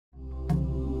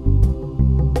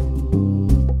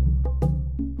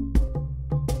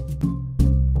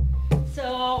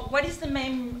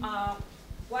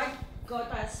got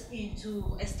us into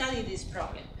study this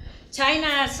problem.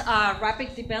 China's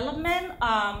rapid development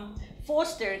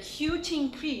fostered huge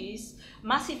increase,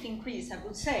 massive increase, I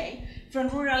would say, from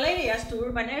rural areas to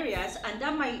urban areas, and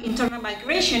that internal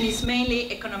migration is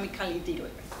mainly economically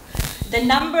driven. The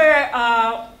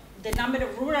number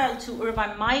of rural to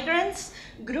urban migrants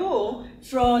grew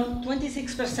from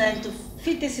 26% to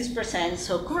 56%.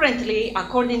 So currently,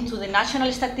 according to the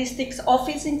National Statistics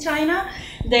Office in China,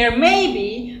 there may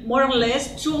be more or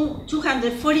less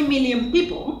 240 million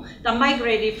people that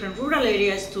migrated from rural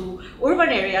areas to urban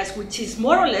areas, which is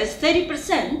more or less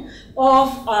 30%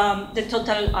 of the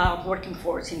total working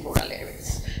force in rural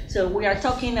areas. So we are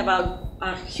talking about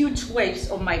huge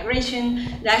waves of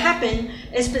migration that happen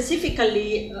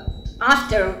specifically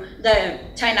after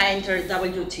China entered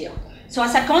WTO. So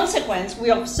as a consequence, we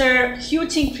observe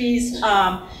huge increase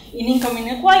in income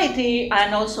inequality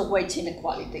and also wage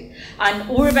inequality.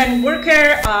 An urban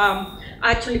worker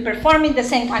actually performing the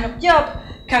same kind of job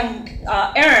can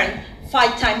earn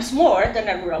 5 times more than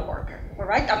a rural worker, all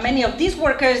right? And many of these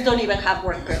workers don't even have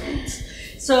work permits.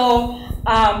 So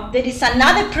there is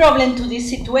another problem to this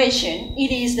situation.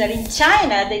 It is that in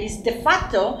China, there is de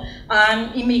facto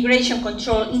an immigration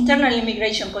control, internal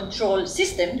immigration control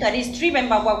system that is driven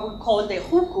by what we call the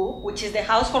hukou, which is the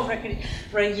household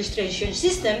registration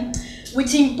system,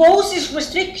 which imposes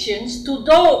restrictions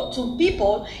to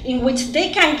people in which they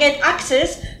can get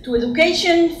access to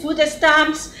education, food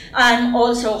stamps, and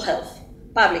also health,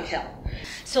 public health.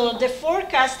 So the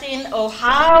forecasting of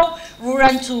how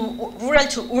rural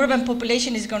to urban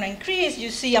population is going to increase, you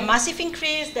see a massive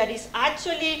increase that is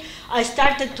actually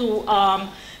started to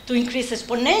increase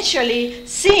exponentially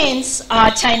since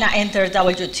China entered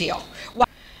WTO.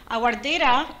 Our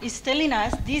data is telling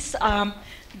us this,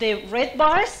 the red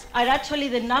bars are actually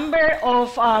the number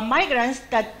of migrants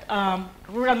that,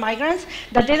 rural migrants,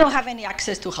 that they don't have any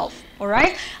access to health, all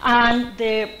right? And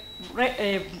the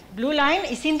blue line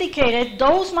is indicated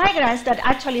those migrants that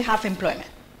actually have employment.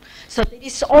 So there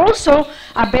is also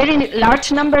a very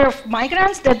large number of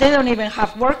migrants that they don't even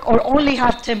have work or only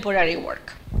have temporary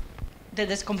work. The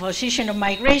decomposition of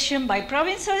migration by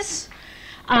provinces.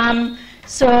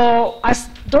 So as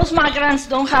those migrants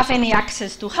don't have any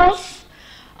access to health,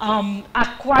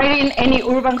 acquiring any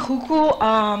urban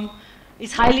hukou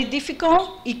is highly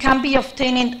difficult. It can be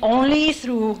obtained only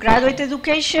through graduate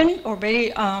education or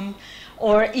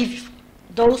or if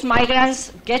those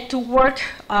migrants get to work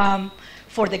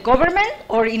for the government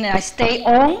or in a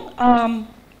state-owned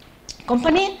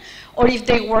company, or if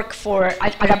they work for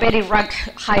at a very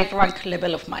high rank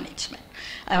level of management.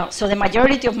 So the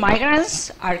majority of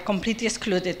migrants are completely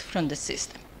excluded from the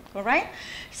system, all right?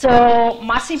 So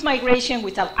massive migration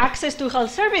without access to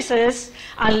health services,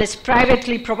 unless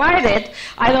privately provided,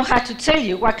 I don't have to tell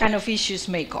you what kind of issues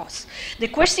may cause. The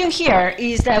question here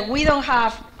is that we don't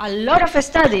have a lot of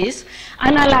studies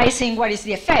analyzing what is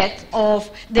the effect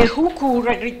of the hukou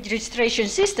registration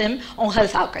system on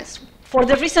health outcomes, for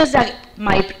the reasons that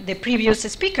the previous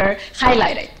speaker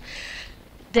highlighted.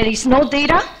 There is no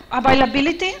data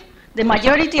availability. The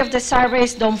majority of the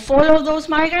surveys don't follow those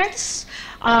migrants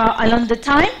along the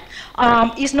time.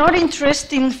 It's not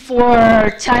interesting for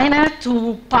China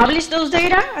to publish those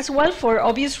data as well for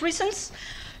obvious reasons.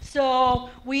 So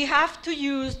we have to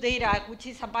use data which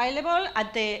is available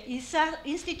at the ISA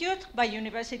Institute by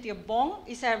University of Bonn.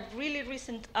 It's a really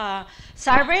recent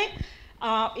survey.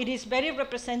 It is very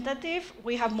representative.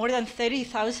 We have more than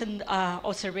 30,000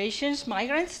 observations,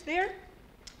 migrants there.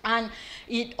 And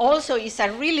it also is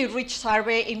a really rich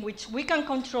survey in which we can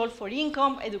control for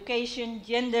income, education,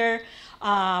 gender,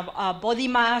 body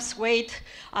mass, weight,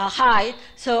 height.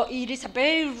 So it is a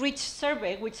very rich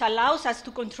survey which allows us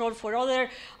to control for other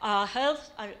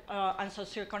health and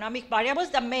socioeconomic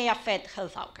variables that may affect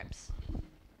health outcomes.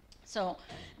 So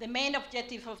the main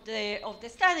objective of the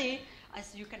study,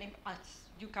 as you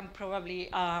can probably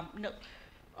know,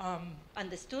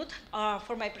 understood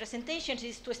for my presentations,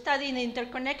 is to study the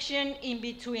interconnection in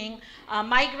between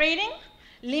migrating,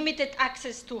 limited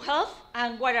access to health,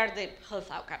 and what are the health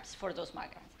outcomes for those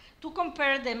migrants, to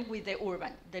compare them with the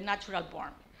urban, the natural-born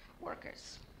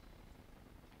workers.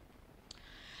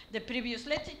 The previous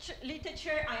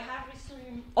literature, I have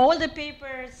resumed all the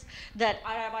papers that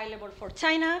are available for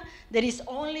China. There is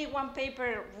only one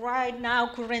paper right now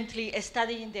currently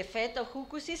studying the effect of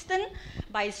hukou system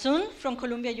by Sun from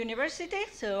Columbia University.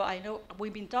 So I know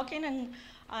we've been talking and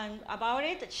about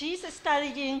it. She's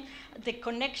studying the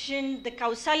connection, the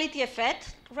causality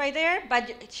effect right there,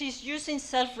 but she's using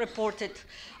self-reported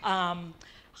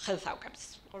health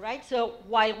outcomes. All right. So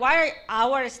while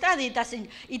our study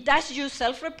does use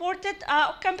self-reported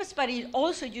outcomes, but it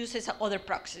also uses other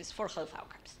proxies for health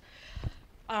outcomes.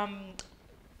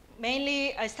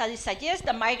 Mainly, studies suggest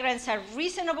that migrants are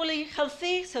reasonably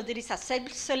healthy, so there is a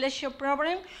self-selection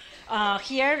problem.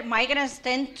 Here, migrants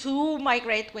tend to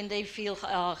migrate when they feel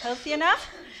healthy enough,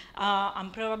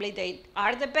 and probably they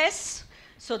are the best,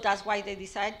 so that's why they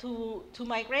decide to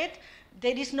migrate.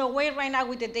 There is no way right now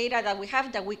with the data that we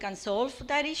have that we can solve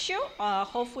that issue.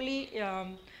 Hopefully,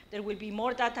 there will be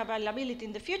more data availability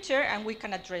in the future, and we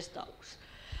can address those.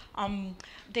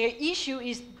 The issue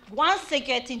is once they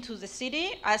get into the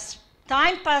city, as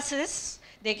time passes,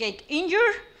 they get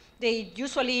injured. They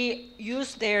usually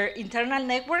use their internal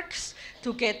networks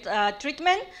to get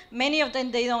treatment. Many of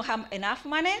them, they don't have enough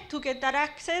money to get that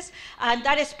access, and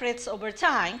that spreads over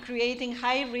time, creating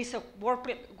high risk of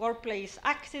workplace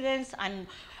accidents and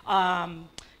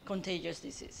contagious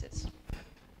diseases.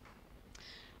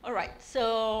 All right,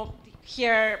 so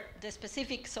here the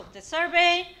specifics of the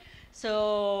survey.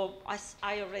 So as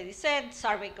I already said,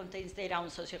 survey contains data on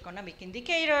socioeconomic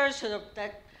indicators, so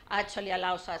that actually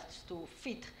allows us to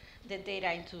fit the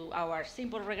data into our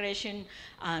simple regression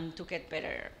and to get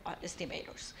better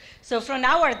estimators. So from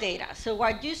our data, so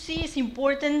what you see is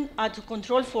important to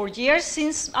control for years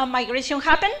since migration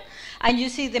happened, and you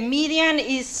see the median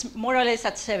is more or less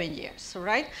at 7 years,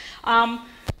 right?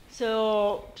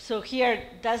 So here,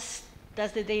 that's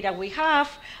the data we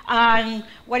have. And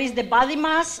what is the body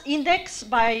mass index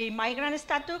by migrant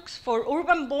status? For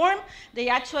urban-born, they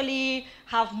actually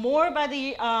have more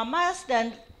body mass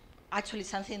than actually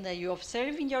something that you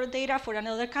observe in your data for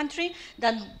another country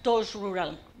than those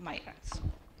rural migrants.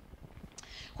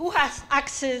 Who has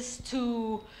access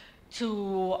to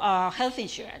health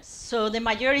insurance? So the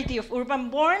majority of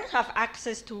urban-born have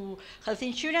access to health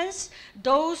insurance.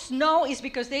 Those no is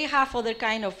because they have other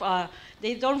kind of,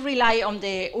 they don't rely on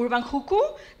the urban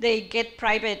huku. They get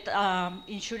private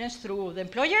insurance through the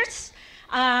employers.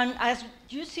 And as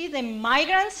you see, the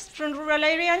migrants from rural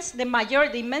areas, the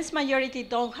immense majority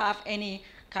don't have any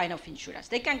kind of insurance.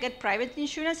 They can get private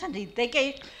insurance, and if they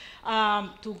get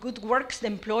to good works, the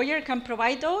employer can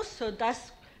provide those. So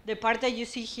that's the part that you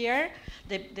see here,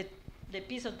 the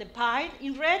piece of the pie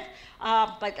in red.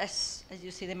 But as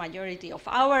you see, the majority of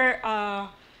our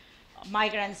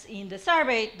migrants in the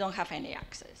survey don't have any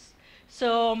access.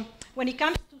 So when it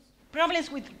comes to problems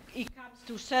with it comes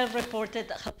to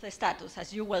self-reported health status,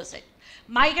 as you well said.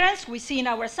 Migrants, we see in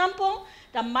our sample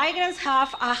that migrants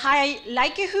have a high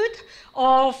likelihood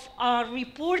of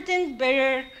reporting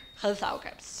better health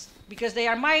outcomes. Because they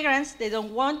are migrants, they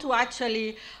don't want to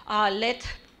actually let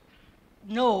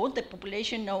the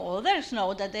population know, others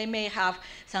know that they may have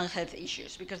some health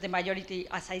issues, because the majority,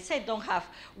 as I said, don't have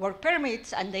work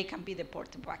permits and they can be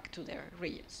deported back to their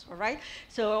regions, all right?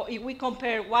 So if we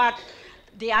compare what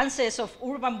the answers of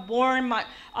urban-born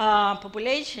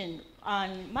population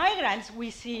and migrants, we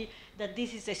see that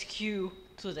this is a skew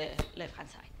to the left-hand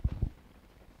side.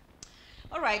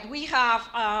 All right, we have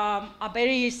a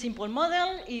very simple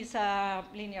model. It's a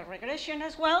linear regression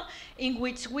as well, in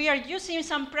which we are using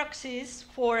some proxies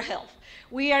for health.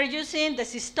 We are using the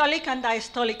systolic and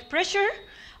diastolic pressure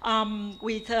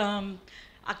with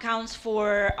accounts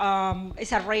for,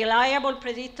 it's a reliable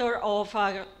predictor of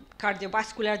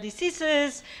cardiovascular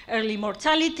diseases, early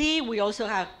mortality. We also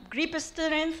have grip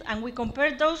strength, and we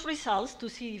compare those results to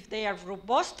see if they are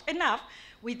robust enough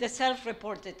with the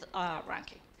self-reported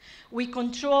ranking. We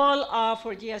control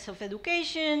for years of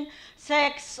education,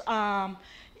 sex, and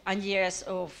years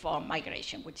of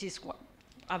migration, which is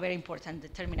a very important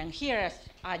determinant here, as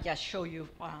I just showed you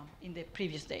in the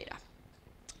previous data.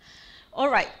 All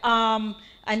right,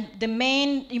 and the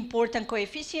main important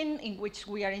coefficient in which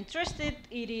we are interested,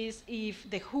 it is if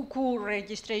the huku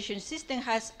registration system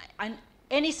has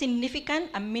any significant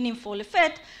and meaningful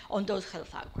effect on those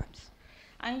health outcomes.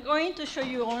 I'm going to show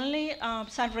you only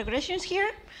some regressions here.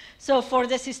 So for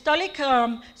the systolic,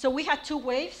 so we had two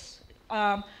waves,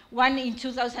 one in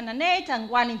 2008 and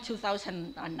one in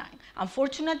 2009.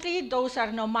 Unfortunately, those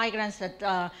are no migrants that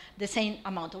the same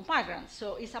amount of migrants.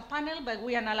 So it's a panel, but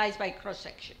we analyze by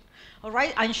cross-section. All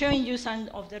right, I'm showing you some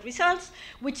of the results,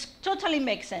 which totally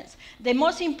makes sense. The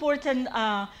most important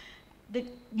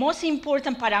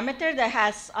parameter that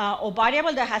has, or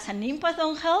variable that has an impact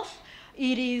on health,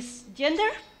 it is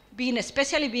gender,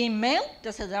 especially being male,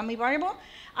 that's a dummy variable,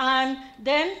 and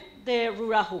then the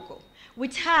rural huku,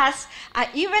 which has an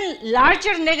even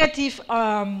larger negative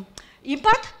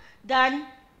impact than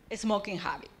smoking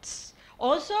habits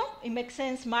Also, it makes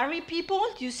sense, married people,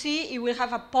 you see, it will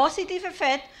have a positive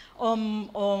effect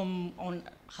on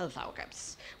health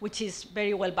outcomes, which is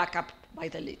very well backed up by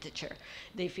the literature.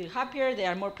 They feel happier, they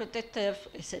are more protective,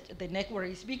 etc. The network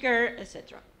is bigger,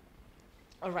 etc.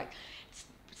 All right.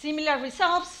 Similar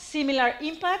results, similar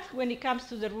impact when it comes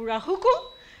to the rural huku,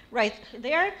 right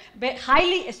there, but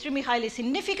extremely highly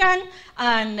significant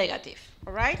and negative,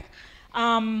 all right?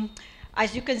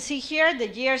 As you can see here, the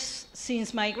years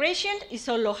since migration is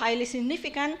also highly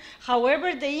significant.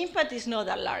 However, the impact is not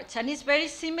that large, and it's very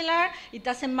similar. It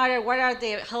doesn't matter what are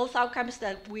the health outcomes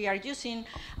that we are using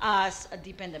as a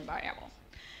dependent variable.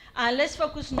 And let's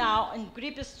focus now on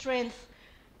grip strength.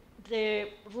 The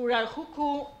rural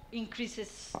huku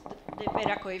increases the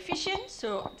beta coefficient,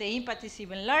 so the impact is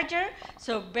even larger.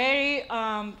 So very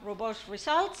robust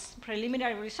results,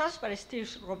 preliminary results, but still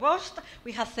robust.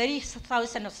 We have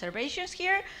 30,000 observations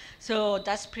here, so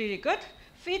that's pretty good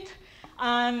fit.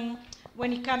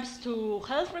 When it comes to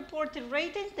health reported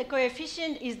rating, the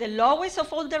coefficient is the lowest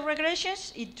of all the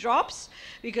regressions. It drops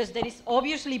because there is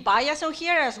obviously bias on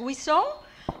here, as we saw,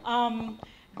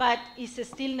 but it's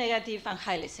still negative and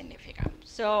highly significant.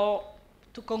 So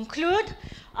to conclude,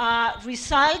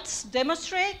 results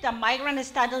demonstrate that migrant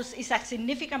status is a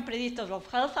significant predictor of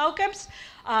health outcomes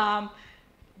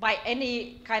by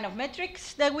any kind of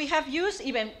metrics that we have used,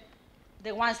 even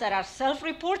the ones that are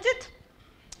self-reported.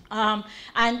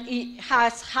 And it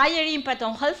has higher impact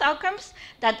on health outcomes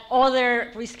than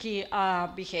other risky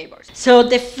behaviors. So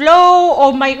the flow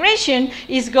of migration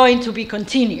is going to be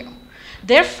continued.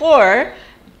 Therefore,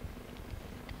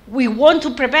 we want to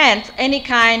prevent any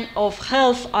kind of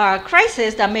health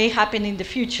crisis that may happen in the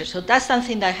future. So that's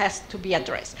something that has to be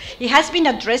addressed. It has been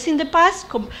addressed in the past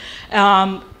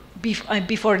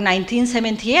before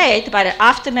 1978, but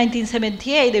after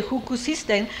 1978, the huku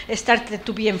system started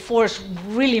to be enforced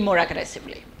really more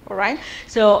aggressively, all right?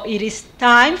 So it is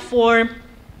time for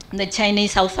the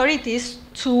Chinese authorities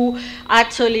to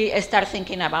actually start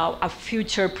thinking about a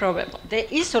future problem. There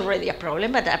is already a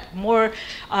problem, but a more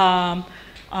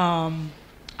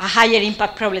a higher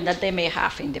impact problem that they may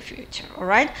have in the future, all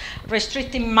right?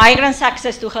 Restricting migrants'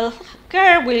 access to health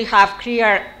care will have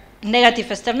clear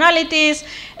negative externalities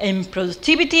in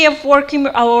productivity of working,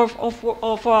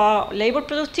 of labor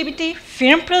productivity,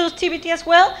 firm productivity as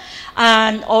well,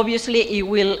 and obviously it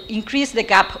will increase the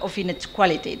gap of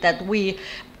inequality that we,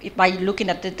 by looking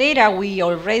at the data, we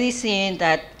already seen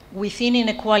that within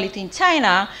inequality in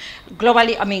China,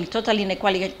 globally, I mean, total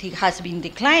inequality has been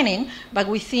declining, but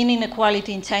within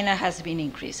inequality in China has been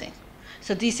increasing.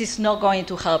 So this is not going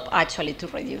to help actually to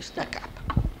reduce the gap.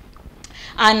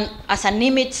 And as an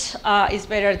image is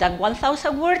better than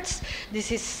 1,000 words,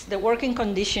 this is the working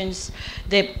conditions,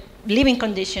 the living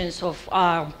conditions of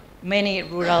many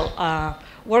rural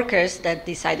workers that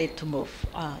decided to move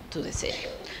to the city.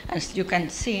 As you can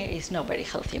see, it's not a very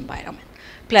healthy environment.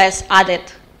 Plus, added,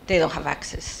 they don't have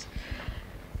access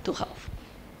to health.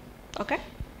 Okay?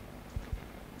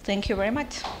 Thank you very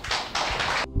much.